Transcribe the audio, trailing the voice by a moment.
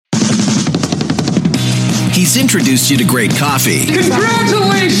He's introduced you to great coffee.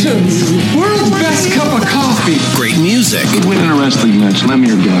 Congratulations! World's best cup of coffee. Great music. Who'd win in a wrestling match,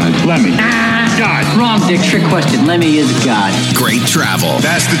 Lemmy or God? Lemmy. God. Wrong, Dick. Trick question. Lemmy is God. Great travel.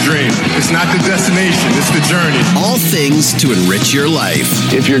 That's the dream. It's not the destination, it's the journey. All things to enrich your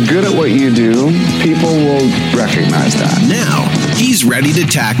life. If you're good at what you do, people will recognize that. Now, he's ready to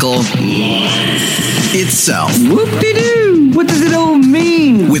tackle life itself. Whoop-de-doo! What does it all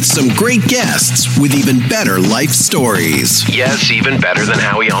mean? With some great guests with even better life stories. Yes, even better than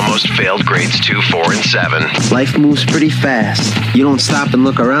how he almost failed grades 2, 4, and 7. Life moves pretty fast. You don't stop and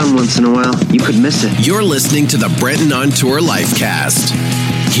look around once in a while, you could miss it. You're listening to the Brenton on Tour Lifecast.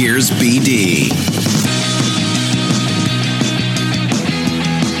 Here's BD.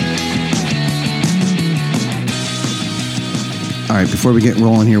 All right, before we get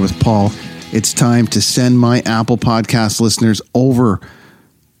rolling here with Paul, it's time to send my Apple Podcast listeners over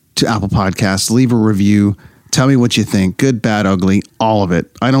to Apple Podcasts. Leave a review. Tell me what you think. Good, bad, ugly, all of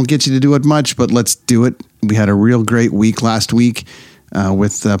it. I don't get you to do it much, but let's do it. We had a real great week last week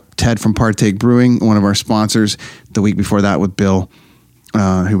with Ted from Partake Brewing, one of our sponsors. The week before that with Bill,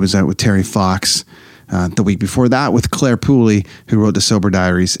 who was out with Terry Fox. The week before that with Claire Pooley, who wrote the Sober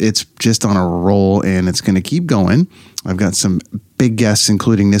Diaries. It's just on a roll, and it's going to keep going. I've got some big guests,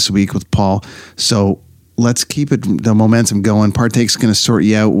 including this week with Paul. So let's keep the momentum going. Partake's going to sort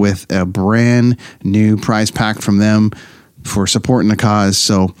you out with a brand new prize pack from them for supporting the cause.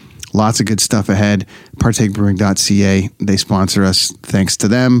 So lots of good stuff ahead. PartakeBrewing.ca. They sponsor us. Thanks to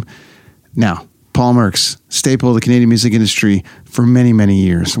them. Now, Paul Mercs, staple of the Canadian music industry for many, many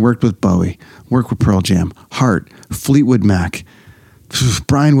years. Worked with Bowie, worked with Pearl Jam, Heart, Fleetwood Mac,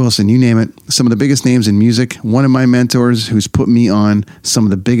 Brian Wilson, you name it. Some of the biggest names in music. One of my mentors who's put me on some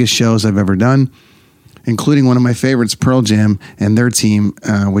of the biggest shows I've ever done, including one of my favorites, Pearl Jam and their team,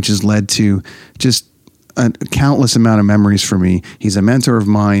 which has led to just a countless amount of memories for me. He's a mentor of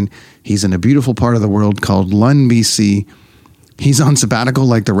mine. He's in a beautiful part of the world called Lund, BC. He's on sabbatical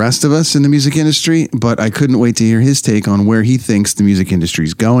like the rest of us in the music industry, but I couldn't wait to hear his take on where he thinks the music industry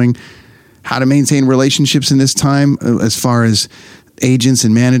is going, how to maintain relationships in this time as far as agents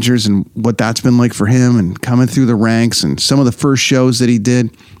and managers and what that's been like for him and coming through the ranks and some of the first shows that he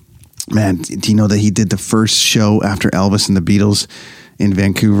did. Man, do you know that he did the first show after Elvis and the Beatles in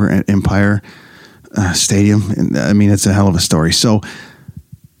Vancouver at Empire Stadium? And, I mean, it's a hell of a story. So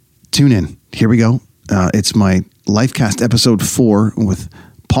tune in. Here we go. It's my Lifecast episode 4 with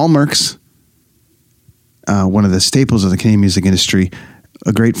Paul Mercs, one of the staples of the Canadian music industry,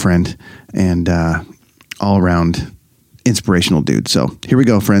 a great friend, and all around inspirational dude. So here we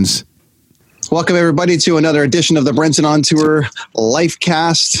go, friends. Welcome everybody to another edition of the Brenton on Tour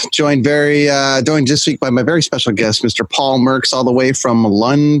Lifecast. Joined this week by my very special guest, Mr. Paul Mercs, all the way from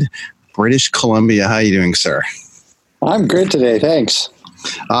Lund, British Columbia. How are you doing, sir? I'm good today, thanks.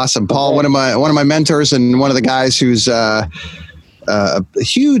 Awesome, Paul. Okay. One of my mentors and one of the guys who's a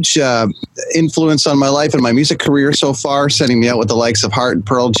huge influence on my life and my music career so far, sending me out with the likes of Heart and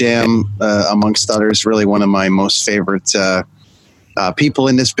Pearl Jam, amongst others. Really one of my most favorite people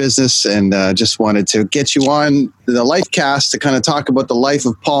in this business, and just wanted to get you on the Lifecast to kind of talk about the life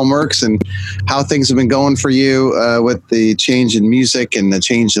of Paul Mercs and how things have been going for you with the change in music and the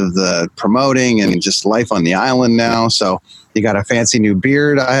change of the promoting and just life on the island now. So you got a fancy new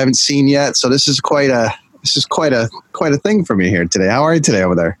beard I haven't seen yet. So this is quite a thing for me here today. How are you today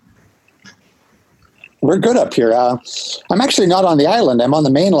over there? We're good up here. I'm actually not on the island. I'm on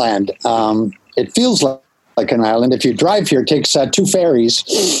the mainland. It feels like an island. If you drive here, it takes 2 ferries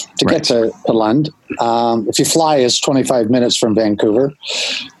to get to Lund. If you fly, it's 25 minutes from Vancouver.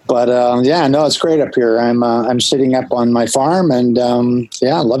 But it's great up here. I'm sitting up on my farm and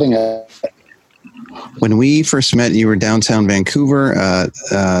loving it. When we first met, you were downtown Vancouver.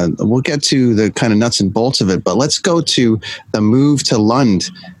 We'll get to the kind of nuts and bolts of it, but let's go to the move to Lund.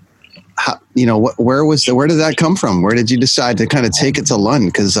 Where did that come from? Where did you decide to kind of take it to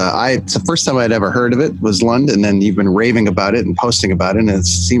Lund? Because it's the first time I'd ever heard of it was Lund, and then you've been raving about it and posting about it, and it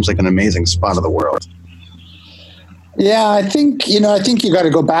seems like an amazing spot of the world. Yeah, I think you got to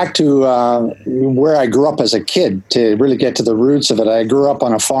go back to where I grew up as a kid to really get to the roots of it. I grew up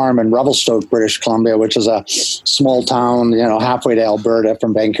on a farm in Revelstoke, British Columbia, which is a small town, halfway to Alberta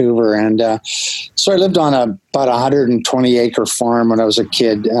from Vancouver. And so I lived on about 120-acre farm when I was a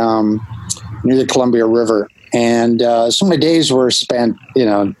kid near the Columbia River. And so my days were spent,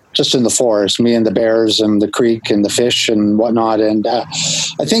 just in the forest, me and the bears and the creek and the fish and whatnot. And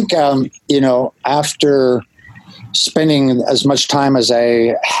I think, after spending as much time as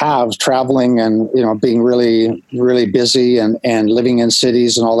I have traveling and, being really, really busy and living in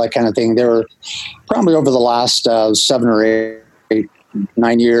cities and all that kind of thing. There were probably over the last 7 or 8,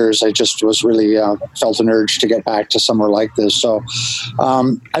 9 years, I just was really felt an urge to get back to somewhere like this. So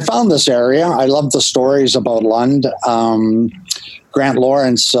I found this area. I love the stories about Lund. Grant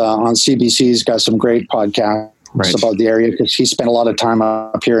Lawrence on CBC's got some great podcasts. Right. About the area, because he spent a lot of time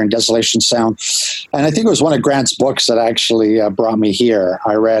up here in Desolation Sound. And I think it was one of Grant's books that actually brought me here.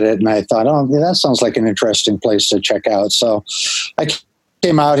 I read it and I thought, that sounds like an interesting place to check out. So I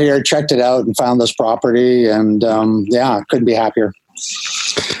came out here, checked it out, and found this property. And couldn't be happier.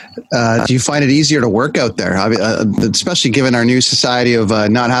 Do you find it easier to work out there? Especially given our new society of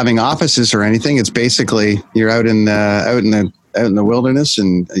not having offices or anything, it's basically you're out in the wilderness,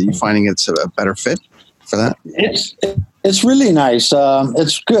 and are you finding it's a better fit for that? It's really nice.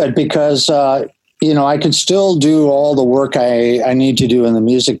 It's good because I can still do all the work I need to do in the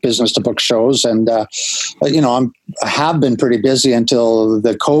music business to book shows, and I have been pretty busy until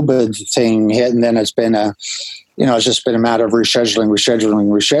the COVID thing hit, and then it's been it's just been a matter of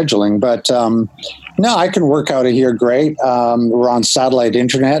rescheduling. But no, I can work out of here great. We're on satellite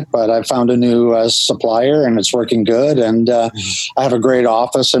internet, but I found a new supplier, and it's working good. And I have a great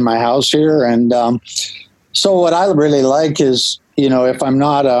office in my house here. And so what I really like is, if I'm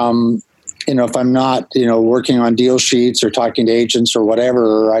not, working on deal sheets or talking to agents or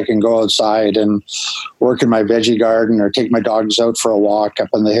whatever, I can go outside and work in my veggie garden or take my dogs out for a walk up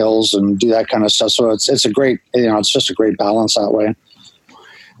in the hills and do that kind of stuff. So it's a great, it's just a great balance that way.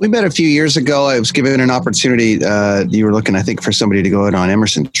 We met a few years ago. I was given an opportunity. You were looking, I think, for somebody to go out on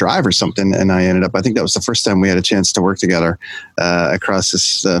Emerson Drive or something. And I think that was the first time we had a chance to work together across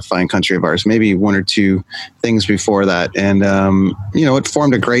this fine country of ours, maybe one or two things before that. And, it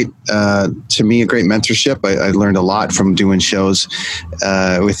formed a great mentorship. I learned a lot from doing shows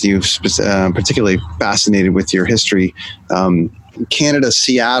with you, particularly fascinated with your history. Canada,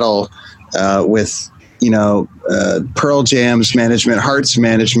 Seattle, with Pearl Jam's management, Heart's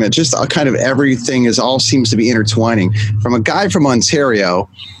management, just kind of everything all seems to be intertwining. From a guy from Ontario,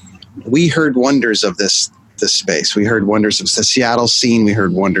 we heard wonders of this space. We heard wonders of the Seattle scene. We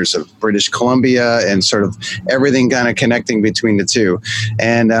heard wonders of British Columbia and sort of everything kind of connecting between the two.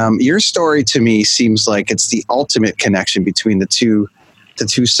 And your story to me seems like it's the ultimate connection between the two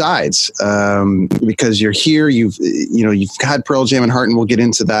sides, because you're here. You've had Pearl Jam and Heart, and we'll get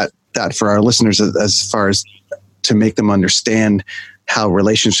into that for our listeners as far as to make them understand how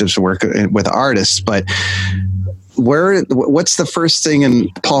relationships work with artists. But what's the first thing in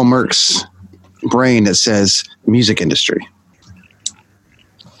Paul Mercs' brain that says music industry?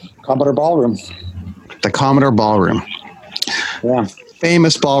 Commodore Ballroom. The Commodore Ballroom. Yeah.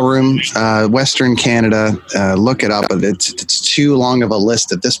 Famous ballroom, Western Canada. Look it up. It's too long of a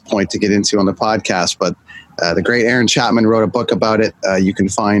list at this point to get into on the podcast, but the great Aaron Chapman wrote a book about it. You can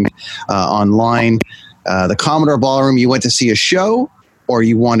find online. The Commodore Ballroom, you went to see a show, or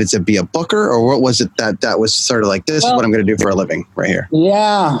you wanted to be a booker, or what was it that was sort of like, this is what I'm going to do for a living right here?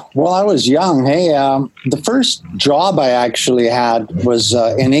 Yeah, well, I was young. Hey, the first job I actually had was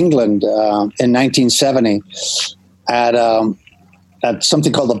in England in 1970 at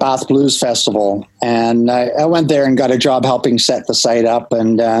something called the Bath Blues Festival. And I went there and got a job helping set the site up,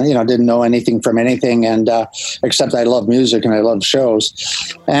 and, didn't know anything from anything, and except I love music and I love shows.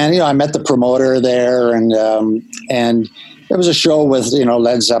 And, I met the promoter there, and it was a show with,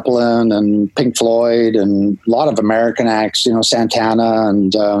 Led Zeppelin and Pink Floyd and a lot of American acts, Santana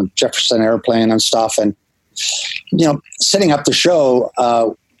and Jefferson Airplane and stuff. And, setting up the show,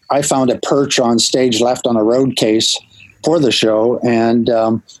 I found a perch on stage left on a road case for the show, and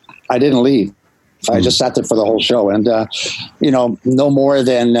I didn't leave. I just sat there for the whole show. And, no more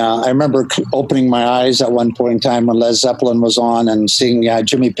than, I remember opening my eyes at one point in time when Led Zeppelin was on and seeing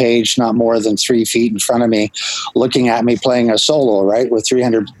Jimmy Page not more than 3 feet in front of me, looking at me playing a solo, right, with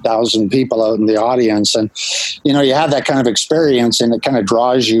 300,000 people out in the audience. And, you have that kind of experience, and it kind of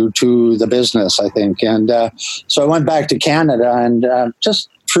draws you to the business, I think. And so I went back to Canada, and just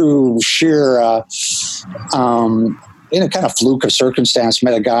through sheer in a kind of fluke of circumstance,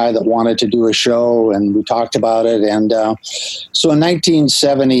 met a guy that wanted to do a show, and we talked about it. And so in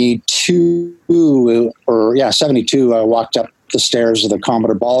 1972, 72, I walked up the stairs of the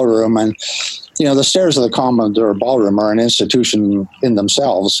Commodore Ballroom, and the stairs of the Commodore Ballroom are an institution in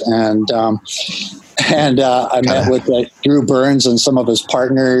themselves. And I met with Drew Burns and some of his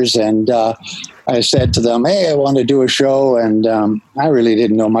partners, and I said to them, "Hey, I want to do a show," and I really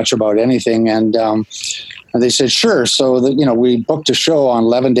didn't know much about anything. And And they said, sure. So, we booked a show on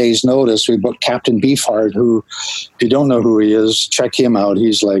 11 days notice. We booked Captain Beefheart, who, if you don't know who he is, check him out.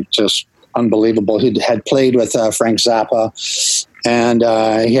 He's like just unbelievable. He had played with Frank Zappa, and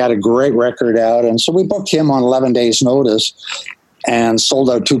he had a great record out. And so we booked him on 11 days notice and sold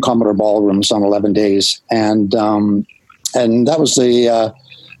out 2 Commodore Ballrooms on 11 days. And that was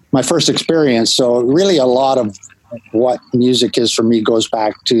my first experience. So really a lot of what music is for me goes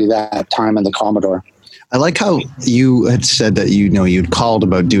back to that time in the Commodore. I like how you had said that, you'd called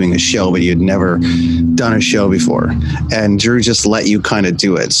about doing a show, but you'd never done a show before. And Drew just let you kind of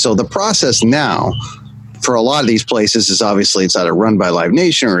do it. So the process now for a lot of these places is obviously it's either run by Live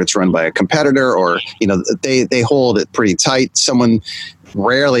Nation or it's run by a competitor, or, they hold it pretty tight. They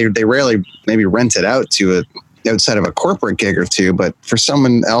rarely maybe rent it out to a outside of a corporate gig or two, but for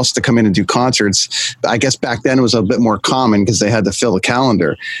someone else to come in and do concerts, I guess back then it was a bit more common because they had to fill the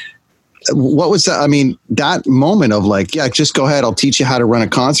calendar. What was that? I mean, that moment of like, yeah, just go ahead, I'll teach you how to run a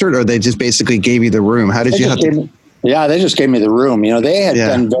concert, or they just basically gave you the room? How did you have to? Yeah, they just gave me the room. They had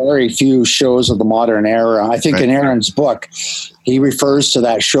done very few shows of the modern era. I think in Aaron's book, he refers to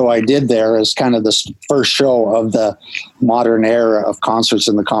that show I did there as kind of the first show of the modern era of concerts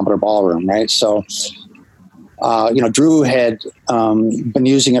in the Commodore Ballroom, right? So, Drew had been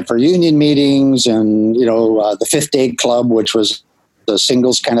using it for union meetings and, the Fifth Aid Club, which was the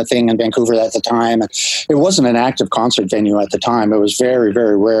singles kind of thing in Vancouver at the time. It wasn't an active concert venue at the time. It was very,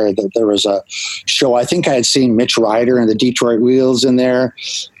 very rare that there was a show. I think I had seen Mitch Ryder and the Detroit Wheels in there,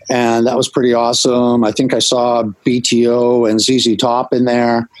 and that was pretty awesome. I think I saw BTO and ZZ Top in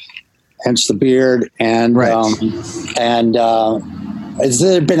there, hence the beard. And there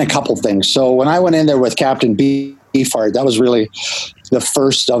had been a couple things. So when I went in there with Captain Beefheart, that was really the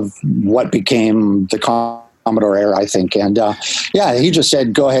first of what became the Commodore era, I think. And he just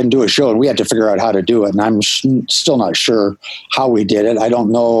said, go ahead and do a show. And we had to figure out how to do it. And I'm still not sure how we did it. I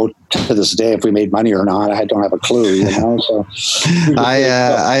don't know to this day if we made money or not. I don't have a clue, So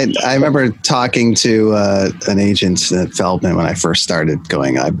I remember talking to an agent at Feldman when I first started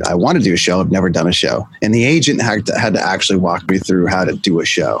going, I want to do a show. I've never done a show. And the agent had to actually walk me through how to do a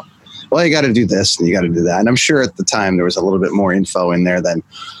show. Well, you got to do this and you got to do that. And I'm sure at the time there was a little bit more info in there than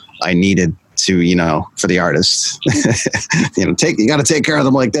I needed to, for the artists, you got to take care of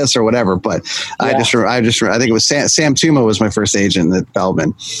them like this or whatever. But I think it was Sam Tuma was my first agent at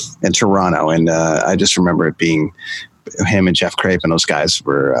Feldman in Toronto. And I just remember it being him and Jeff Crape and those guys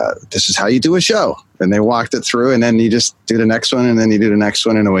were, this is how you do a show. And they walked it through, and then you just do the next one, and then you do the next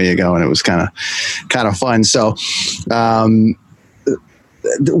one, and away you go. And it was kind of fun. So,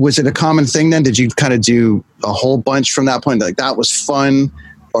 was it a common thing then? Did you kind of do a whole bunch from that point? Like that was fun?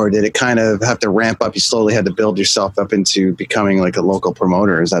 Or did it kind of have to ramp up? You slowly had to build yourself up into becoming like a local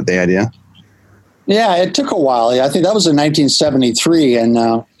promoter. Is that the idea? Yeah, it took a while. I think that was in 1973. And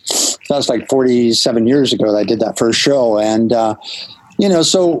that was like 47 years ago that I did that first show. And,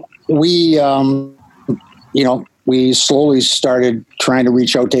 so we, we slowly started trying to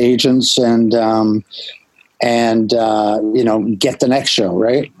reach out to agents and get the next show.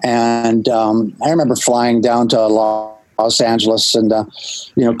 Right. And I remember flying down to Los Angeles and,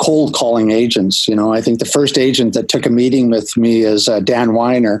 cold calling agents. I think the first agent that took a meeting with me is Dan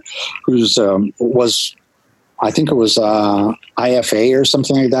Weiner, who's I think it was IFA or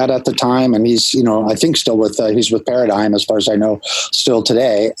something like that at the time. And he's, I think still he's with Paradigm as far as I know still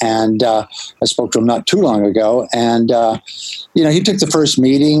today. And I spoke to him not too long ago. And, he took the first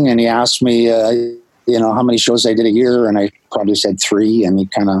meeting and he asked me, how many shows I did a year. And I probably said 3, and he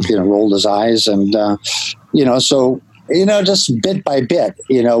kind of, rolled his eyes. And, so, just bit by bit,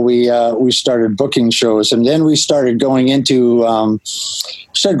 we started booking shows, and then we started going into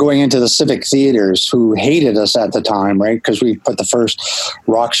the civic theaters, who hated us at the time, right? Because we put the first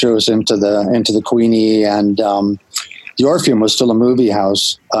rock shows into the Queenie, and the Orpheum was still a movie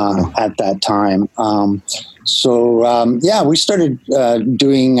house at that time. We started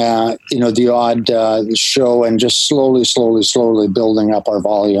doing, the odd show, and just slowly building up our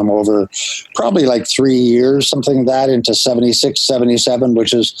volume over probably like 3 years, something like that, into 76, 77,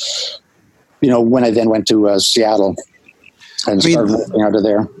 which is, when I then went to Seattle and started working out of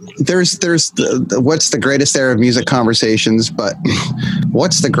there. There's what's the greatest era of music conversations, but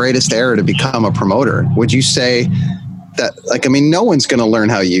what's the greatest era to become a promoter? Would you say that, no one's going to learn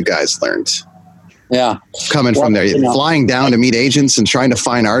how you guys learned? Yeah. Coming from there, flying down to meet agents and trying to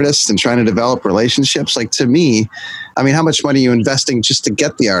find artists and trying to develop relationships. Like, to me, how much money are you investing just to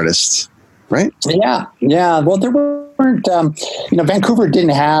get the artists, right? Yeah. Yeah. Well, there were weren't, Vancouver didn't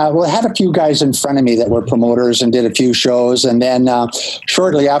have, well, it had a few guys in front of me that were promoters and did a few shows. And then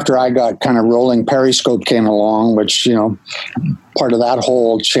shortly after I got kind of rolling, Periscope came along, which, part of that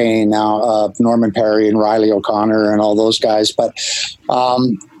whole chain now of Norman Perry and Riley O'Connor and all those guys. But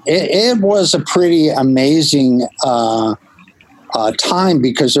it was a pretty amazing time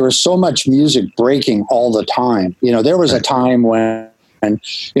because there was so much music breaking all the time. There was a time when,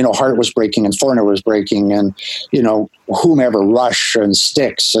 Heart was breaking and Foreigner was breaking and, whomever, Rush and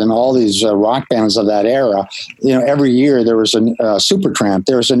Styx and all these rock bands of that era. Every year there was a Supertramp.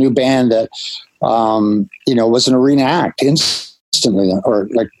 There was a new band that, was an arena act instantly or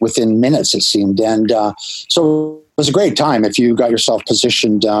like within minutes, it seemed. And so it was a great time if you got yourself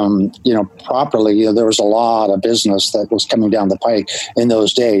positioned, properly. There was a lot of business that was coming down the pike in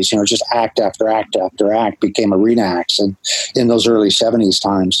those days. Just act after act after act became arena acts, and in those early 70s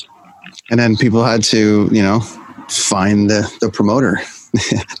times. And then people had to, find the promoter.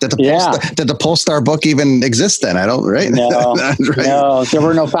 Did the Polestar book even exist then? I don't. Right? No, right. No, there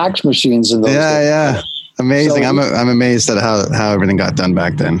were no fax machines in those days. Yeah. Amazing. So, I'm amazed at how everything got done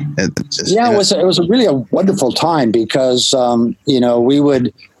back then. It was really a wonderful time because, we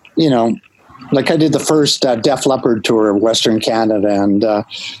would, like I did the first Def Leppard tour of Western Canada. And,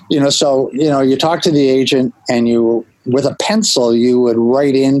 you talk to the agent and with a pencil, you would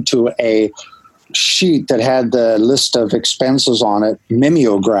write into a sheet that had the list of expenses on it,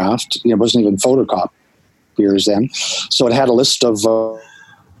 mimeographed. It wasn't even photocopiers then. So it had a list of,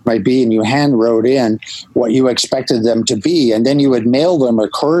 might be, and you hand wrote in what you expected them to be, and then you would mail them or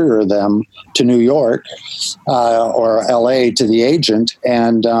courier them to New York or LA to the agent,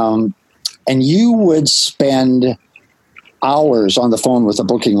 and you would spend hours on the phone with a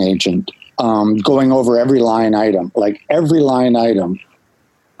booking agent, going over every line item, on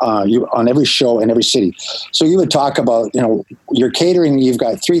every show in every city. So you would talk about, your catering. You've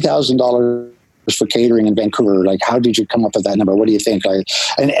got $3,000 for catering in Vancouver. Like, how did you come up with that number? What do you think?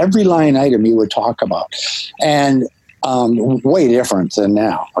 And every line item you would talk about, and way different than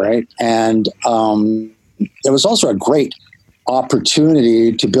now, right? And it was also a great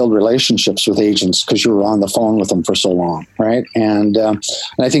opportunity to build relationships with agents because you were on the phone with them for so long, right? And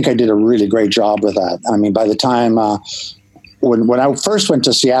I think I did a really great job with that. I mean, by the time when I first went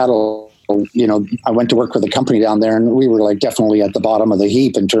to Seattle, I went to work with a company down there, and we were like definitely at the bottom of the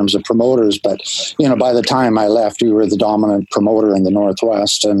heap in terms of promoters. But, by the time I left, we were the dominant promoter in the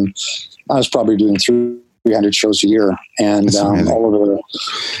Northwest, and I was probably doing 300 shows a year, and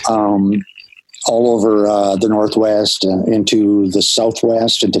all over the Northwest, into the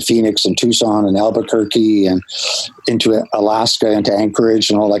Southwest, into Phoenix and Tucson and Albuquerque, and into Alaska, into Anchorage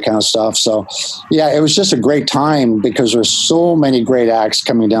and all that kind of stuff. So, yeah, it was just a great time because there's so many great acts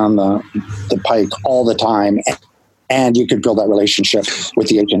coming down the pike all the time, and you could build that relationship with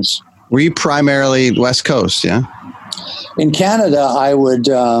the agents. Were you primarily West Coast, yeah? In Canada, I would,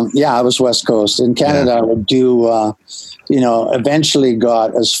 I was West Coast. In Canada, I would do... eventually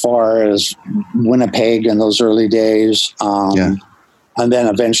got as far as Winnipeg in those early days. And then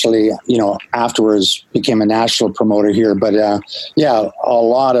eventually, afterwards became a national promoter here. But a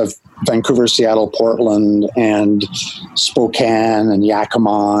lot of Vancouver, Seattle, Portland, and Spokane, and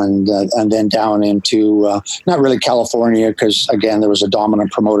Yakima, and then down into, not really California, because again, there was a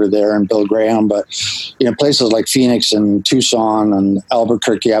dominant promoter there and Bill Graham, but, places like Phoenix and Tucson and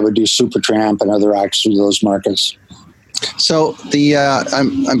Albuquerque, I would do Supertramp and other acts through those markets. So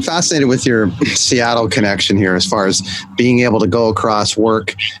I'm fascinated with your Seattle connection here, as far as being able to go across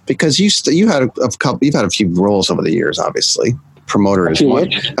work, because you've had a few roles over the years. Obviously, promoter is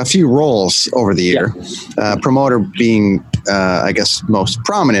one. A few roles over the year. Yeah. Promoter being, I guess, most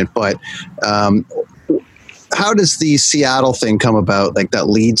prominent. But how does the Seattle thing come about? Like, that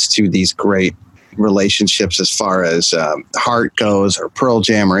leads to these great relationships as far as Heart goes, or Pearl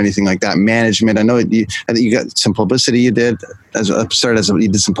Jam, or anything like that. Management. I think you got some publicity. You did you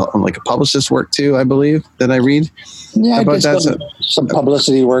did some like a publicist work too, I believe. Did I read? Yeah, I did some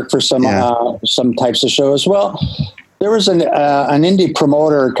publicity work for some types of shows. Well, there was an indie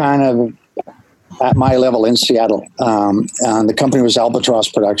promoter kind of at my level in Seattle, and the company was Albatross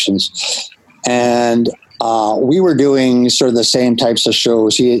Productions, and we were doing sort of the same types of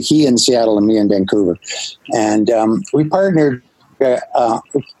shows. He in Seattle and me in Vancouver, and we partnered at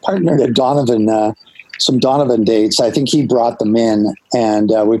Donovan, some Donovan dates. I think he brought them in,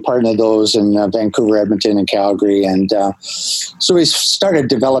 and we partnered those in Vancouver, Edmonton, and Calgary. And so we started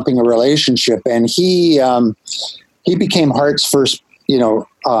developing a relationship, and he became Heart's first,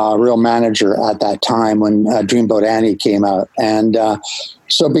 real manager at that time when Dreamboat Annie came out. And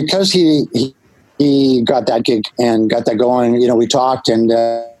so because he he got that gig and got that going. You know, we talked, and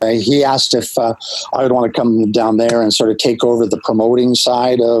he asked if I would want to come down there and sort of take over the promoting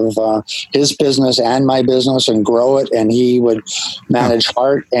side of his business and my business and grow it. And he would manage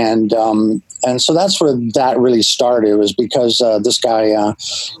Heart. And so that's where that really started. It was because this guy,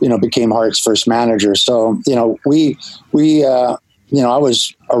 you know, became Heart's first manager. So, you know, we you know, I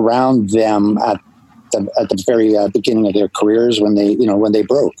was around them at the very beginning of their careers when they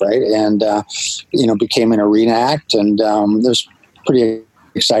broke, right? And, you know, became an arena act, and it was pretty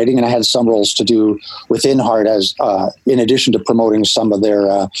exciting. And I had some roles to do within Heart as, in addition to promoting some of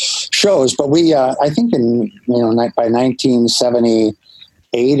their shows. But we, I think by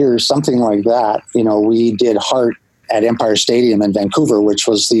 1978 or something like that, you know, we did Heart at Empire Stadium in Vancouver, which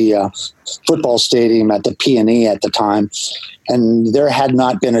was the football stadium at the P&E at the time. And there had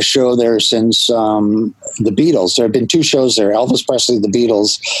not been a show there since the Beatles. There had been 2 shows there, Elvis Presley, the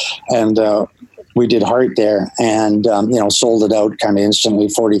Beatles, and we did Heart there, and you know, sold it out kind of instantly,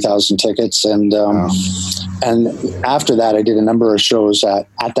 40,000 tickets. And and after that, I did a number of shows at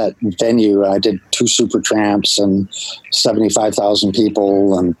that venue. I did 2 Supertramps and 75,000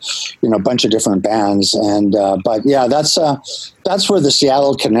 people, and you know, a bunch of different bands. And but yeah, that's where the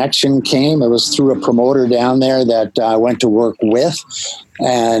Seattle connection came. It was through a promoter down there that I went to work with,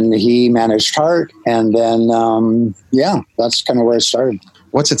 and he managed Heart. And then yeah, that's kind of where it started.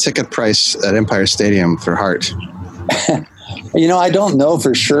 What's a ticket price at Empire Stadium for Heart? You know, I don't know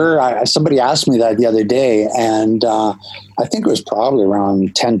for sure. Somebody asked me that the other day, and I think it was probably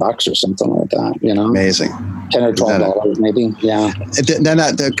around $10 or something like that. You know, amazing. $10 or $12 maybe. Yeah. Then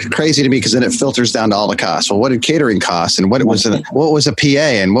that's crazy to me, because then it filters down to all the costs. Well, what did catering cost, and what was a PA,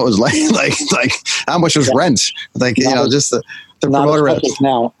 and what was like how much was rent? Like, you know, just the promoter rent.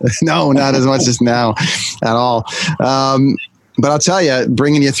 Now. No, not as much as now at all. But I'll tell you,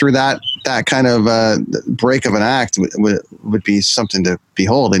 bringing you through that kind of break of an act would be something to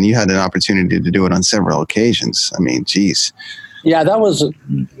behold. And you had an opportunity to do it on several occasions. I mean, geez. Yeah, that was,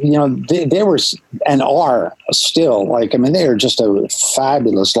 you know, they were and are still, like, I mean, they are just a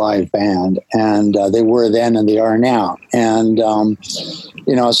fabulous live band. And they were then and they are now. And,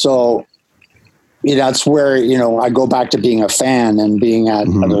 you know, so you know, that's where, you know, I go back to being a fan and being at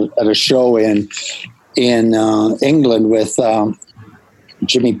a show in England with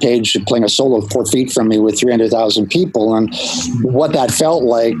Jimmy Page playing a solo 4 feet from me with 300,000 people, and what that felt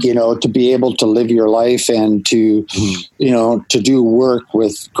like, you know, to be able to live your life and to, you know, to do work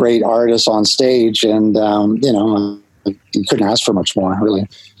with great artists on stage, and you know, you couldn't ask for much more, really.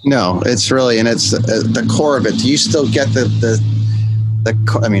 No, it's really, and it's the core of it. Do you still get the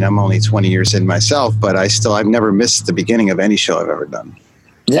I mean, I'm only 20 years in myself, but I've never missed the beginning of any show I've ever done.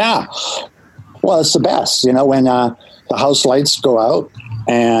 Yeah. Well, it's the best, you know, when the house lights go out,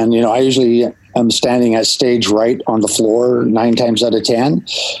 and, you know, I usually am standing at stage right on the floor 9 times out of 10,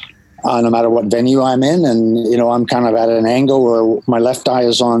 no matter what venue I'm in. And, you know, I'm kind of at an angle where my left eye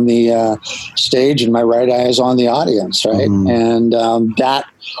is on the stage and my right eye is on the audience, right? And that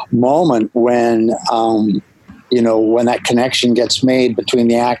moment when, you know, when that connection gets made between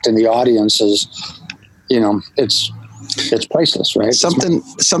the act and the audience is, you know, it's priceless, right?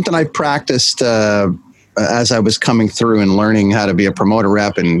 Something I practiced as I was coming through and learning how to be a promoter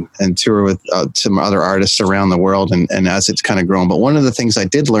rep and tour with some other artists around the world, and as it's kind of grown. But one of the things I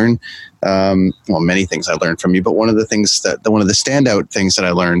did learn, well, many things I learned from you, but one of the standout things that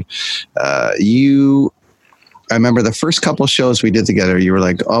I learned, I remember the first couple of shows we did together, you were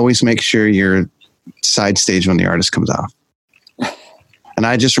like, always make sure you're side stage when the artist comes off. And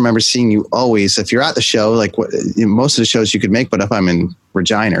I just remember seeing you always, if you're at the show, like most of the shows you could make, but if I'm in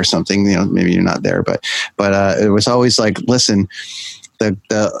Regina or something, you know, maybe you're not there, but it was always like, listen, the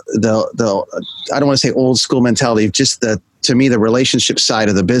I don't want to say old school mentality, just to me, the relationship side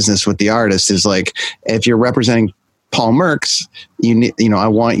of the business with the artist is like, if you're representing Paul Mercs, you know, I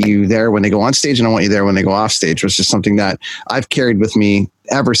want you there when they go on stage, and I want you there when they go off stage, which is something that I've carried with me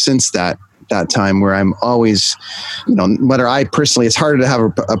ever since that time, where I'm always, you know, whether I personally, it's harder to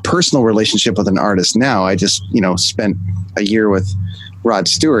have a personal relationship with an artist now. I just, you know, spent a year with Rod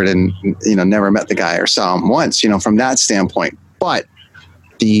Stewart and, you know, never met the guy or saw him once, you know, from that standpoint. But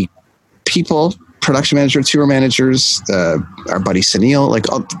the people, production manager, tour managers, our buddy Sunil, like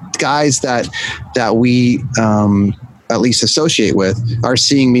guys that we at least associate with, are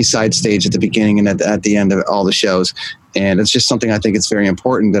seeing me side stage at the beginning and at the end of all the shows. And it's just something I think it's very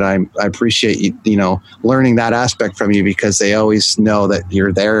important that I appreciate you know, learning that aspect from you, because they always know that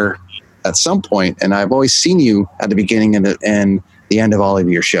you're there at some point. And I've always seen you at the beginning and the end of all of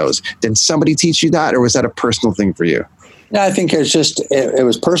your shows. Did somebody teach you that, or was that a personal thing for you? Yeah, I think it's just, it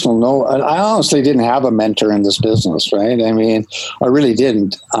was personal. No, I honestly didn't have a mentor in this business, right? I mean, I really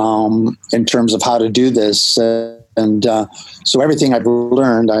didn't, in terms of how to do this. And so everything I've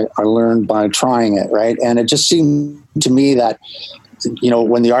learned, I learned by trying it, right? And it just seemed to me that,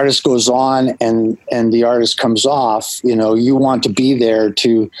 when the artist goes on and the artist comes off, you want to be there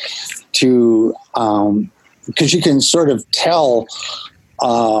to because you can sort of tell,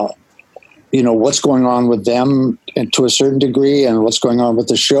 what's going on with them and to a certain degree, and what's going on with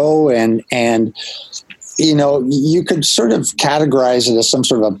the show. And you could sort of categorize it as some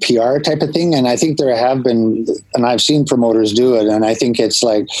sort of a PR type of thing. And I think there have been, and I've seen promoters do it. And I think it's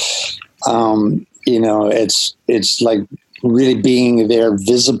like, it's like really being there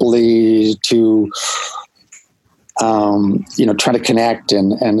visibly to, try to connect,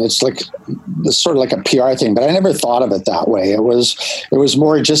 and it's sort of like a PR thing, but I never thought of it that way. It was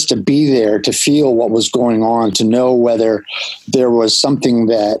more just to be there, to feel what was going on, to know whether there was something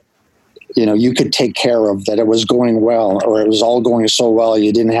that, you could take care of, that it was going well, or it was all going so well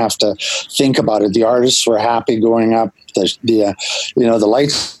you didn't have to think about it. The artists were happy going up, the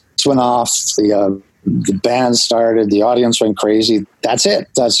lights went off, the band started, the audience went crazy. That's it.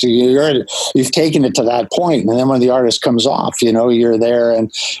 You've taken it to that point. And then when the artist comes off, you're there.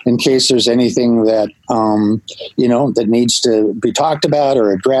 And in case there's anything that, that needs to be talked about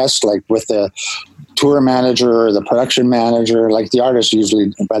or addressed, like with the tour manager or the production manager, like the artists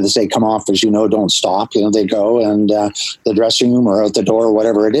usually, by the day come off, as don't stop, they go and the dressing room or out the door or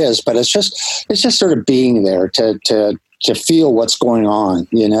whatever it is. But it's just sort of being there to feel what's going on,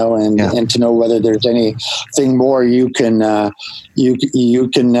 and to know whether there's anything more you can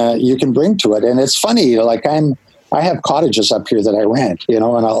bring to it. And it's funny, like I have cottages up here that I rent, and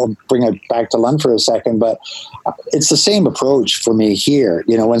I'll bring it back to Lund for a second, but it's the same approach for me here.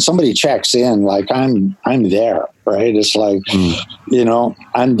 When somebody checks in, like I'm there, right? It's like,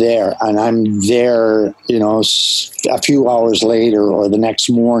 I'm there, and I'm there, a few hours later or the next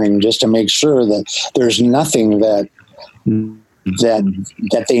morning, just to make sure that there's nothing that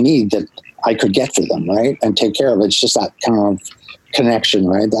they need that I could get for them, right? And take care of it. It's just that kind of connection,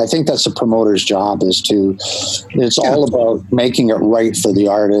 right? I think that's a promoter's job, it's all about making it right for the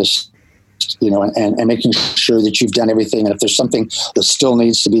artist, and making sure that you've done everything. And if there's something that still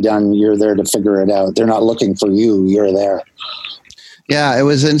needs to be done, you're there to figure it out. They're not looking for you. You're there. Yeah, it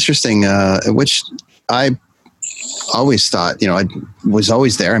was interesting, which I always thought, I was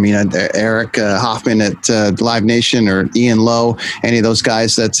always there. I mean, Eric Hoffman at Live Nation, or Ian Lowe, any of those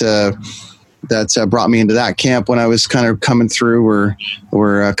guys that brought me into that camp when I was kind of coming through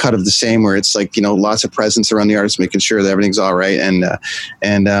were cut of the same, where it's like, lots of presence around the artist, making sure that everything's all right. And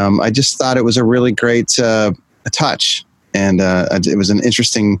I just thought it was a really great touch. And it was an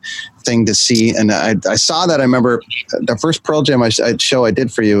interesting thing to see. And I saw that. I remember the first Pearl Jam show I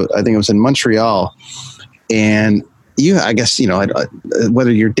did for you, I think it was in Montreal. And I guess,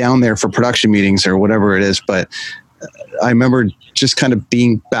 whether you're down there for production meetings or whatever it is, but I remember just kind of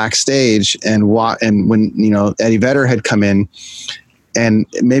being backstage and when, Eddie Vedder had come in, and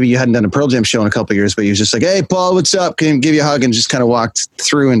maybe you hadn't done a Pearl Jam show in a couple of years, but he was just like, "Hey, Paul, what's up? Can I give you a hug?" And just kind of walked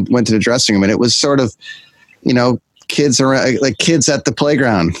through and went to the dressing room. And it was sort of, kids around, like kids at the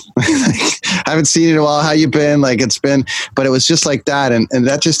playground. I haven't seen you in a while. How you been? Like but it was just like that. And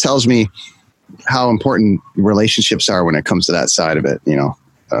that just tells me how important relationships are when it comes to that side of it,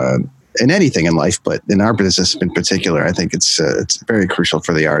 in anything in life, but in our business in particular, I think it's very crucial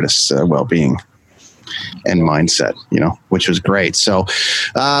for the artist's well-being and mindset, which was great. So,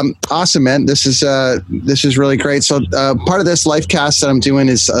 awesome, man. This is really great. So, part of this life cast that I'm doing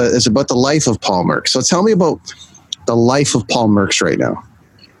is about the life of Paul Mercs. So tell me about the life of Paul Mercs right now.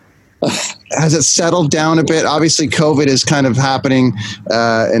 Has it settled down a bit? Obviously, COVID is kind of happening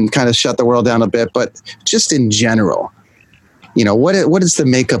and kind of shut the world down a bit. But just in general, what is the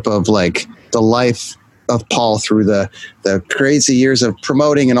makeup of like the life of Paul through the crazy years of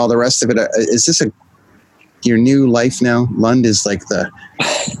promoting and all the rest of it? Is this your new life now? Lund is like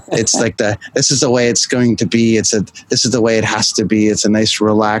this is the way it's going to be. This is the way it has to be. It's a nice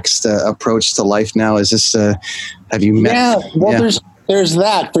relaxed approach to life now. Is this, have you met? Yeah, well, there's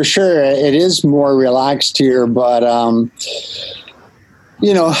that for sure. It is more relaxed here, but, at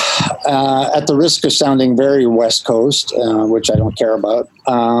the risk of sounding very West Coast, which I don't care about,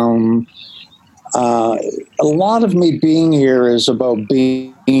 a lot of me being here is about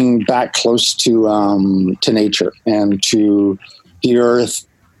being back close to nature and to the earth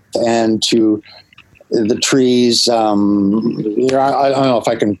and to the trees. I don't know if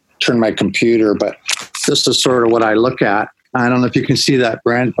I can turn my computer, but this is sort of what I look at. I don't know if you can see that,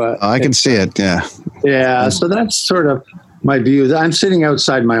 Brent, but I can see it. Yeah. Yeah. So that's sort of my view. I'm sitting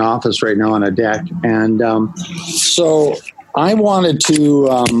outside my office right now on a deck. And so I wanted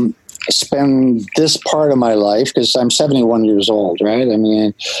to spend this part of my life, because I'm 71 years old, right? I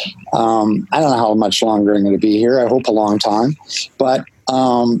mean, I don't know how much longer I'm going to be here. I hope a long time. But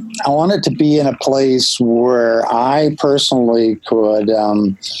I wanted to be in a place where I personally could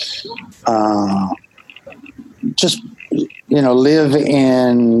just, live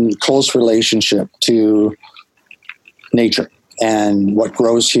in close relationship to nature and what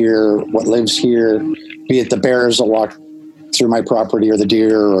grows here, what lives here, be it the bears that walk through my property or the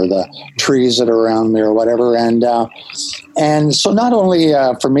deer or the trees that are around me or whatever. And so not only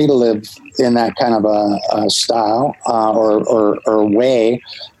for me to live in that kind of a style or way,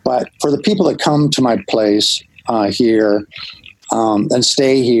 but for the people that come to my place here and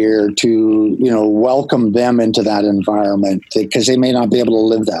stay here to, welcome them into that environment, because they may not be able to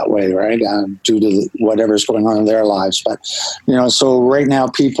live that way, right? Due to whatever's going on in their lives. But, so right now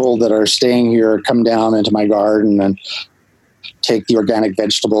people that are staying here come down into my garden and take the organic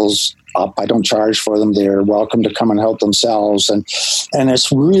vegetables up. I don't charge for them. They're welcome to come and help themselves. And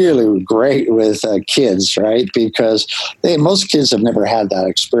it's really great with kids, right? Because most kids have never had that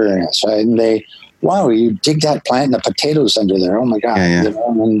experience, right? And wow, you dig that plant and the potatoes under there. Oh my God. Yeah.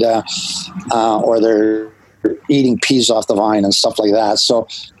 Or they're eating peas off the vine and stuff like that. So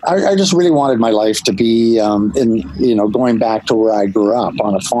I just really wanted my life to be going back to where I grew up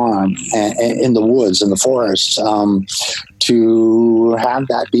on a farm and in the woods, in the forests, to have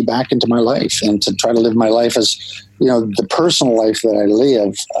that be back into my life and to try to live my life as, the personal life that I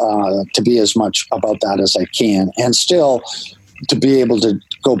live, to be as much about that as I can, and still to be able to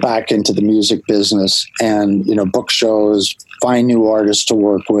go back into the music business and, book shows, find new artists to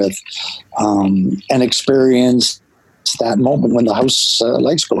work with, and experience that moment when the house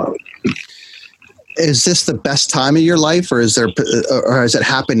lights go out. Is this the best time of your life, or has it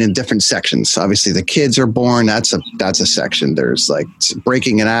happened in different sections? Obviously, the kids are born. That's a section. There's like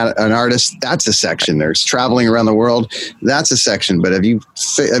breaking an artist. That's a section. There's traveling around the world. That's a section. But have you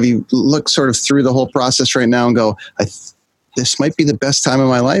looked sort of through the whole process right now and go, this might be the best time of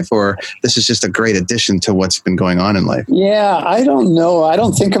my life, or this is just a great addition to what's been going on in life? Yeah, I don't know. I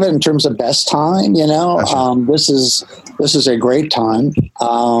don't think of it in terms of best time, Gotcha. This is a great time.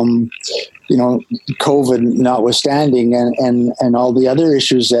 COVID notwithstanding and all the other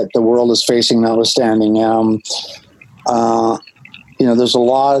issues that the world is facing notwithstanding, there's a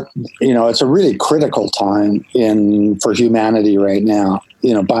lot, it's a really critical time for humanity right now,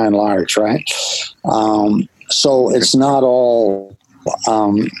 by and large, right? So it's not all,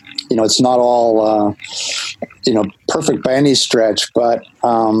 perfect by any stretch, but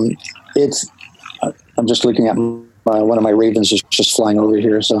I'm just looking at one of my ravens is just flying over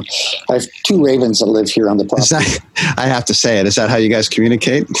here. So I have 2 ravens that live here on the property. I have to say it. Is that how you guys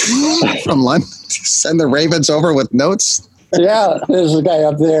communicate from Lund? Send the ravens over with notes? Yeah, there's a guy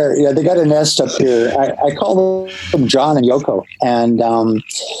up there. Yeah, they got a nest up here. I call them John and Yoko, and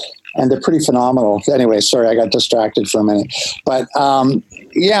they're pretty phenomenal. Anyway, sorry, I got distracted for a minute. But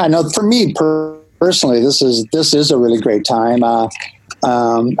for me personally, this is a really great time. I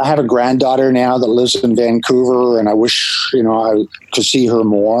have a granddaughter now that lives in Vancouver, and I wish, I could see her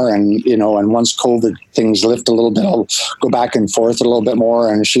more. And, and once COVID things lift a little bit, I'll go back and forth a little bit more.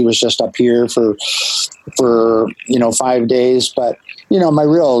 And she was just up here for 5 days. But, my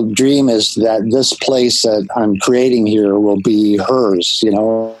real dream is that this place that I'm creating here will be hers,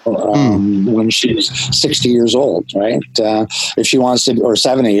 when she's 60 years old, right? If she wants to, or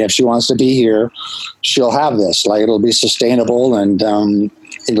 70, if she wants to be here, she'll have this. Like, it'll be sustainable, and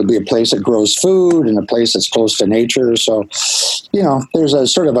it'll be a place that grows food and a place that's close to nature. So, there's a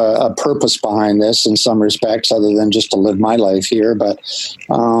sort of a purpose behind this in some respects, other than just to live my life here. But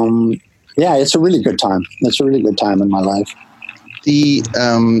it's a really good time. It's a really good time in my life. The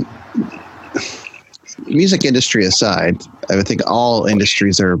music industry aside, I think all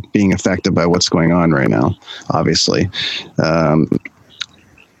industries are being affected by what's going on right now, obviously. The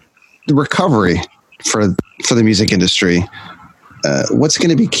recovery for the music industry, what's going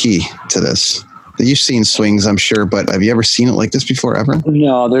to be key to this? You've seen swings, I'm sure, but have you ever seen it like this before, ever?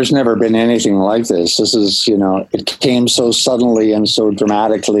 No, there's never been anything like this. This is, it came so suddenly and so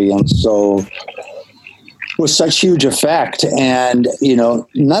dramatically and so with such huge effect. And,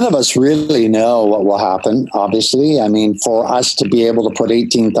 none of us really know what will happen, obviously. I mean, for us to be able to put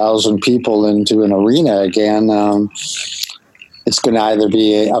 18,000 people into an arena again, it's going to either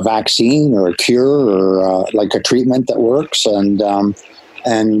be a vaccine or a cure or like a treatment that works. And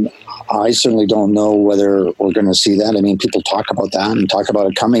I certainly don't know whether we're going to see that. I mean, people talk about that and talk about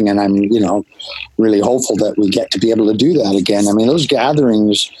it coming, and I'm, really hopeful that we get to be able to do that again. I mean, those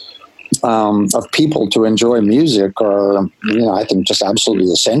gatherings of people to enjoy music are, I think just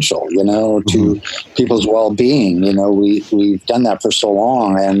absolutely essential, to people's well-being. We've done that for so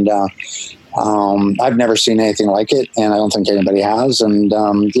long, and I've never seen anything like it, and I don't think anybody has. And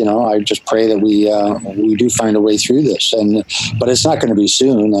I just pray that we do find a way through this. But it's not going to be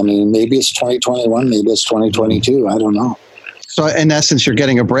soon. I mean, maybe it's 2021, maybe it's 2022. I don't know. So, in essence, you're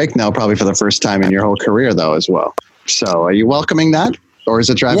getting a break now, probably for the first time in your whole career, though, as well. So, are you welcoming that, or is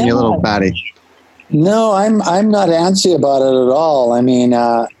it driving you a little batty? No, I'm not antsy about it at all. I mean,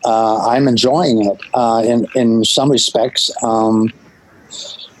 I'm enjoying it in some respects.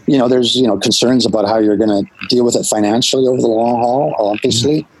 There's, concerns about how you're going to deal with it financially over the long haul,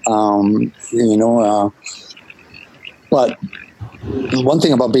 obviously. But one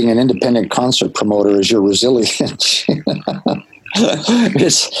thing about being an independent concert promoter is your resilience.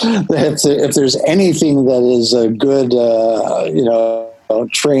 If there's anything that is a good,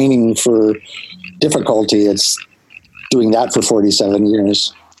 training for difficulty, it's doing that for 47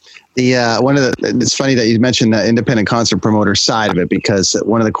 years. It's funny that you mentioned the independent concert promoter side of it, because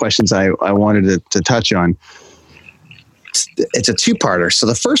one of the questions I wanted to touch on, it's a two-parter. So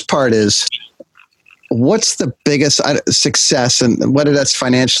the first part is, what's the biggest success, and whether that's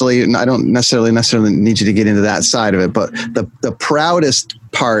financially, and I don't necessarily need you to get into that side of it, but the proudest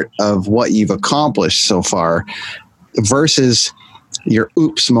part of what you've accomplished so far versus your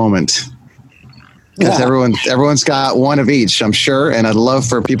oops moment. Because everyone's got one of each, I'm sure, and I'd love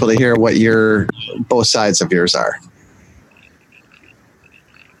for people to hear what both sides of yours are.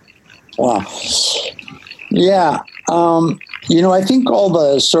 Wow. Yeah. I think all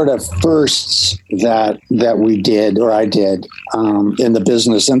the sort of firsts that we did, or I did, in the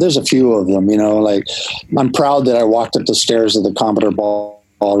business, and there's a few of them, like I'm proud that I walked up the stairs of the Commodore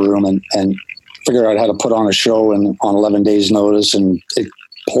Ballroom and figured out how to put on a show on 11 days notice, and it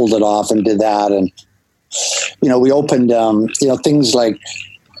pulled it off and did that. And, we opened, things like,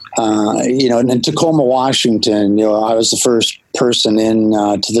 in Tacoma, Washington, I was the first person in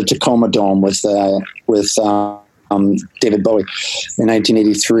to the Tacoma Dome with David Bowie in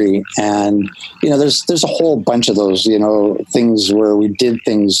 1983. And, there's a whole bunch of those, things where we did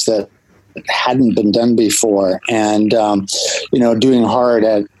things that hadn't been done before. And, doing hard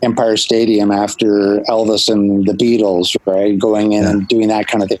at Empire Stadium after Elvis and the Beatles, right? Going in and doing that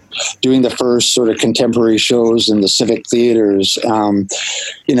kind of thing. Doing the first sort of contemporary shows in the civic theaters. I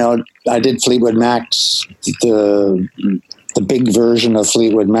did Fleetwood Mac's, the big version of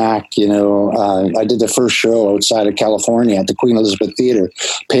Fleetwood Mac, I did the first show outside of California at the Queen Elizabeth Theater,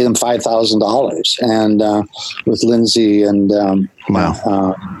 paid them $5,000, and with Lindsay and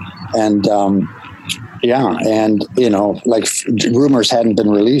wow. Like rumors hadn't been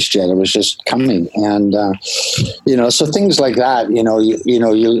released yet; it was just coming, and so things like that.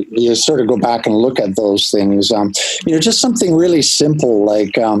 You sort of go back and look at those things. Just something really simple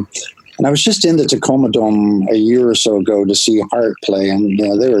like. And I was just in the Tacoma Dome a year or so ago to see Heart play, and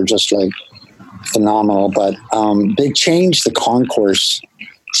they were just like phenomenal. But they changed the concourse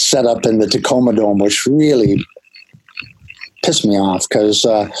setup in the Tacoma Dome, which really pissed me off, because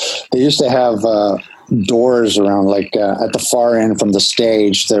they used to have doors around, like at the far end from the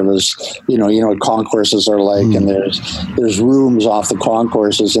stage. There was, what concourses are like, and there's rooms off the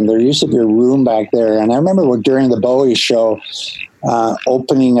concourses, and there used to be a room back there. And I remember during the Bowie show,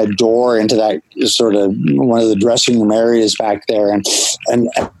 opening a door into that sort of one of the dressing room areas back there, and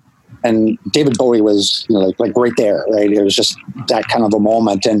David Bowie was like right there, right? It was just that kind of a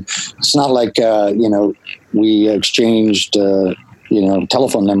moment, and it's not like we exchanged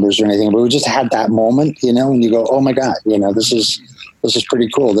telephone numbers or anything, but we just had that moment, and you go, oh my God, this is pretty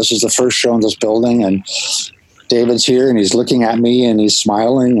cool. This is the first show in this building, and David's here, and he's looking at me, and he's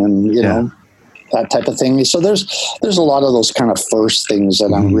smiling, and that type of thing. So there's a lot of those kind of first things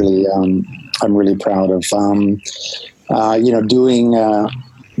that I'm really proud of.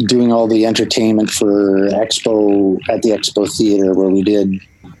 Doing all the entertainment for Expo at the Expo Theater, where we did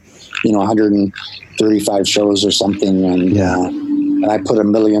 135 shows or something, and I put $1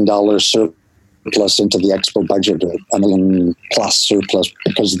 million surplus into the Expo budget, $1 million plus surplus,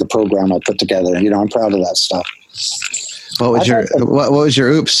 because of the program I put together. I'm proud of that stuff. What was your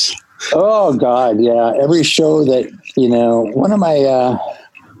oops? Oh God, yeah. Every show that one of my.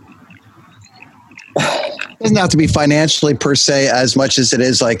 Doesn't have to be financially per se, as much as it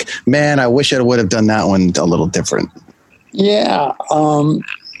is like, man, I wish I would have done that one a little different. Yeah.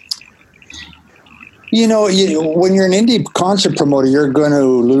 when you're an indie concert promoter, you're going to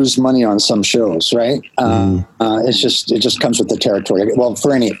lose money on some shows, right? It just comes with the territory. Well,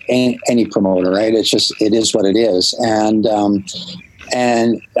 for any promoter, right? It is what it is.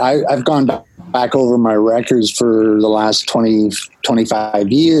 And I've gone back over my records for the last 20,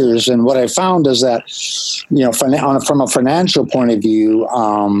 25 years. And what I found is that, from a financial point of view,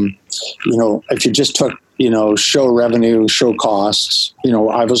 if you just took, show revenue, show costs,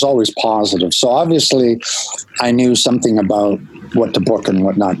 I was always positive. So obviously I knew something about what to book and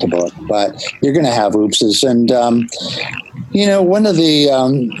what not to book, but you're going to have oopses. And, one of the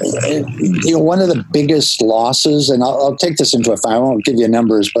biggest losses, and I'll take this into effect, I won't give you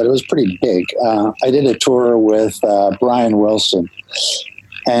numbers, but it was pretty big. I did a tour with Brian Wilson,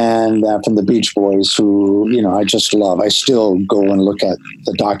 and from the Beach Boys, who, I just love. I still go and look at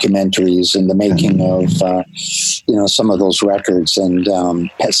the documentaries and the making of, some of those records and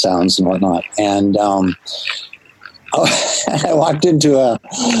Pet Sounds and whatnot. And I walked into a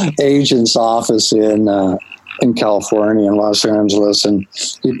agent's office in California, in Los Angeles, and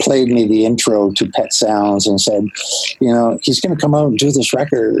he played me the intro to Pet Sounds and said, he's going to come out and do this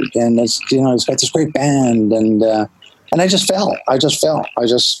record, and it's, he's got this great band, and I just fell. I just fell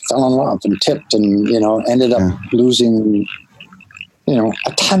in love and tipped, and ended up losing, a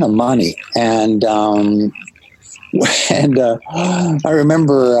ton of money, and I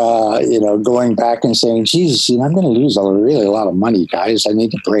remember, going back and saying, "Geez, I'm going to lose a lot of money, guys. I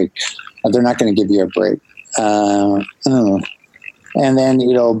need a break." They're not going to give you a break. And then,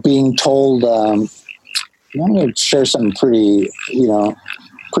 being told, I'm going to share something pretty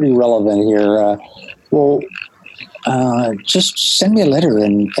relevant here. Just send me a letter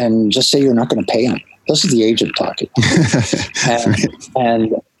and just say you're not going to pay them. This is the agent talking.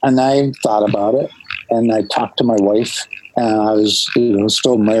 And I thought about it, and I talked to my wife. I was,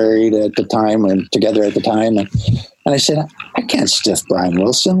 still married at the time, and together at the time, and I said, I can't stiff Brian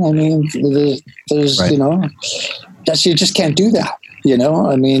Wilson. I mean, there's right. You just can't do that.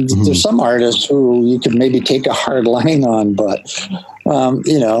 There's some artists who you could maybe take a hard line on, but I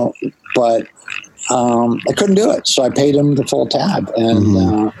couldn't do it. So I paid him the full tab,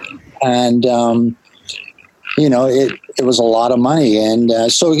 it was a lot of money. And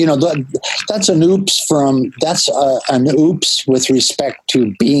so, that's an oops with respect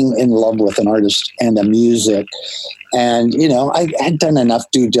to being in love with an artist and the music. And, I had done enough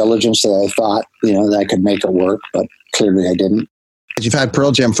due diligence that I thought, that I could make it work, but clearly I didn't. You've had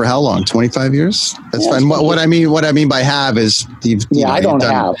Pearl Jam for how long? 25 years? That's fine. What I mean by have is you've done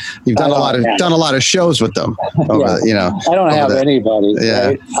a lot of shows with them. I don't have anybody. Yeah.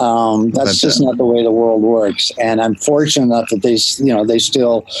 Right? That's just not the way the world works. And I'm fortunate enough that they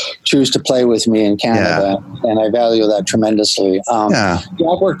still choose to play with me in Canada, and I value that tremendously. I've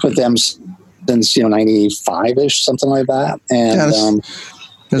worked with them since 95-ish, something like that. And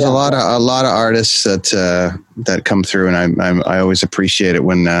there's a lot of artists that come through, and I always appreciate it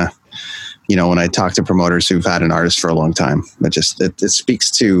when when I talk to promoters who've had an artist for a long time. It speaks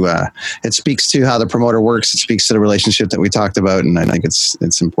to how the promoter works. It speaks to the relationship that we talked about, and I think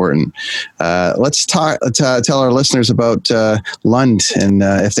it's important. Let's tell our listeners about Lund, and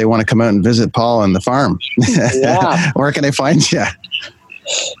if they want to come out and visit Paul and the farm, where can they find you?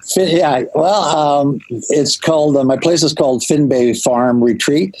 Yeah, well, it's called, my place is called Fin Bay Farm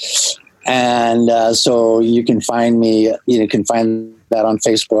Retreat. And so you can find me, you can find that on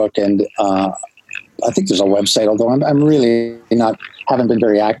Facebook. And I think there's a website, although I'm really haven't been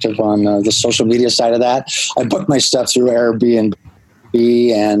very active on the social media side of that. I book my stuff through Airbnb.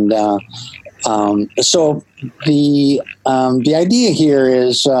 And so the idea here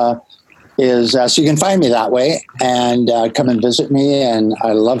is so you can find me that way and come and visit me. And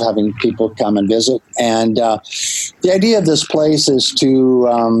I love having people come and visit. And the idea of this place is to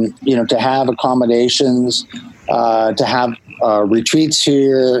have accommodations, to have retreats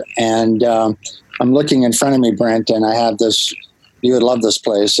here. And I'm looking in front of me, Brent, and I have this. You would love this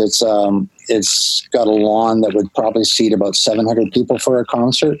place. It's got a lawn that would probably seat about 700 people for a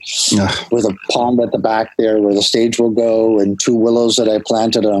concert, with a pond at the back there where the stage will go, and 2 willows that I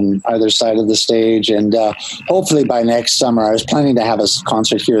planted on either side of the stage. And hopefully by next summer, I was planning to have a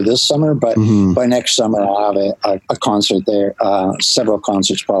concert here this summer, but by next summer I'll have a concert there, several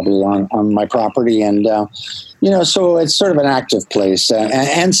concerts probably on my property. And so it's sort of an active place,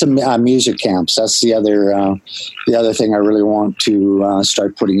 and some music camps. That's the other thing I really want to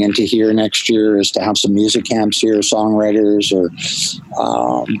start putting into here next year, is to have some music camps here, songwriters or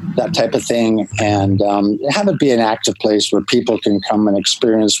that type of thing, and have it be an active place where people can come and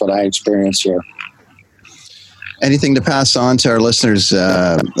experience what I experience here. Anything to pass on to our listeners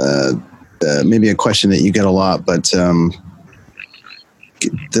maybe a question that you get a lot, but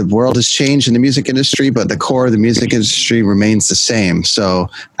the world has changed in the music industry, but the core of the music industry remains the same. So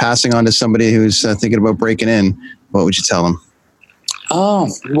passing on to somebody who's thinking about breaking in, what would you tell them? Oh,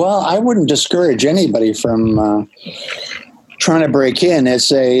 well, I wouldn't discourage anybody from trying to break in.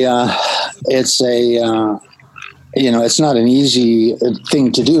 It's not an easy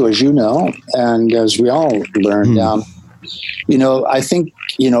thing to do, as you know, and as we all learned. I think,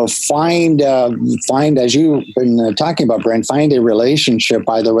 find, as you've been talking about, Brent, find a relationship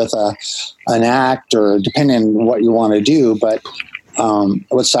either with an act or depending on what you want to do, but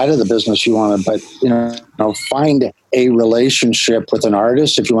what side of the business you want to, but, find a relationship with an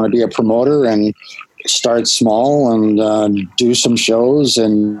artist if you want to be a promoter, and start small and do some shows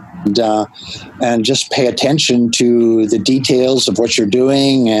and just pay attention to the details of what you're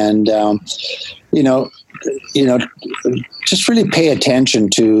doing, and just really pay attention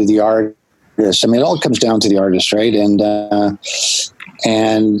to the artist. I mean, it all comes down to the artist, right?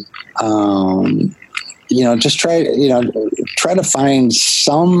 Just try to find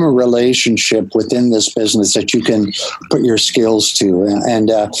some relationship within this business that you can put your skills to. And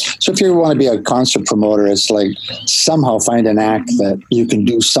so if you want to be a concert promoter, it's like somehow find an act that you can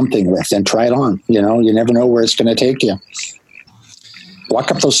do something with and try it on. You never know where it's going to take you. Walk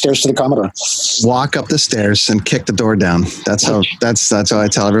up those stairs to the Commodore. Walk up the stairs and kick the door down. That's how I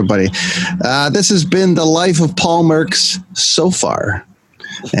tell everybody. This has been the life of Paul Mercs so far.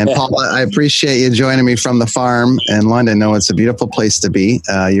 And Paul, I appreciate you joining me from the farm in Lund. I know it's a beautiful place to be.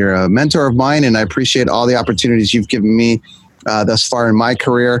 You're a mentor of mine, and I appreciate all the opportunities you've given me thus far in my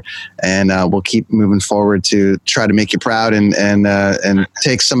career. And we'll keep moving forward to try to make you proud and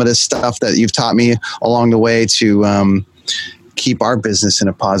take some of this stuff that you've taught me along the way to keep our business in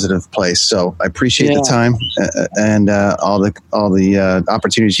a positive place. So I appreciate the time and all the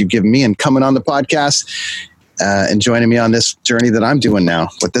opportunities you've given me and coming on the podcast. And joining me on this journey that I'm doing now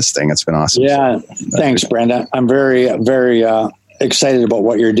with this thing. It's been awesome. Yeah. Thanks, Brenda. I'm very, very excited about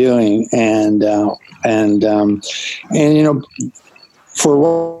what you're doing. And for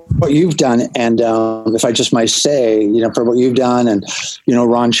what you've done. And if I just might say, for what you've done and,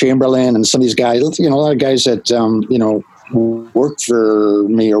 Ron Chamberlain and some of these guys, a lot of guys that, worked for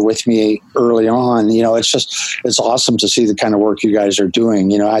me or with me early on, it's awesome to see the kind of work you guys are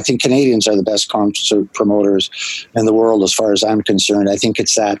doing. I think Canadians are the best concert promoters in the world as far as I'm concerned. I think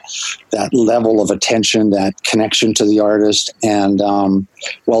it's that level of attention, that connection to the artist, and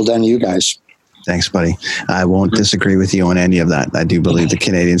well done, you guys. Thanks, buddy. I won't disagree with you on any of that. I do believe the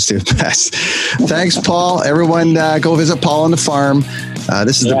Canadians do best. Thanks, Paul. Everyone, go visit Paul on the farm.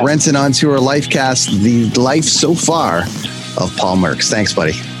 This is the Brenton on Tour Lifecast, the life so far of Paul Mercs. Thanks,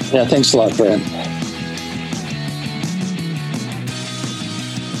 buddy. Yeah, thanks a lot, Brent.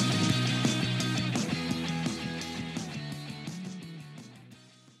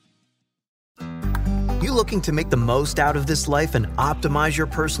 Looking to make the most out of this life and optimize your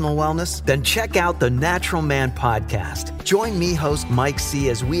personal wellness? Then check out the Natural Man Podcast. Join me, host Mike C.,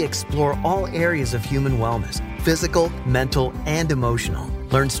 as we explore all areas of human wellness, physical, mental, and emotional.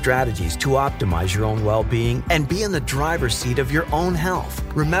 Learn strategies to optimize your own well-being and be in the driver's seat of your own health.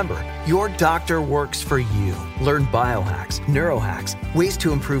 Remember, your doctor works for you. Learn biohacks, neurohacks, ways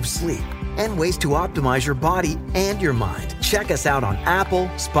to improve sleep, and ways to optimize your body and your mind. Check us out on Apple,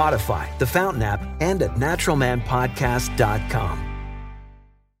 Spotify, the Fountain app, and at naturalmanpodcast.com.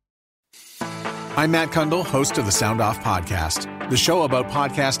 I'm Matt Kundle, host of the Sound Off Podcast, the show about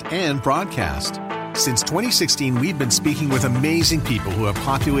podcast and broadcast. Since 2016, we've been speaking with amazing people who have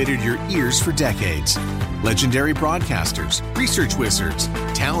populated your ears for decades. Legendary broadcasters, research wizards,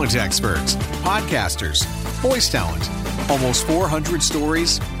 talent experts, podcasters, voice talent. Almost 400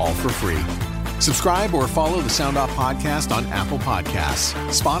 stories, all for free. Subscribe or follow the Sound Off Podcast on Apple Podcasts,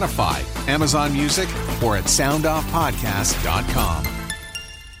 Spotify, Amazon Music, or at soundoffpodcast.com.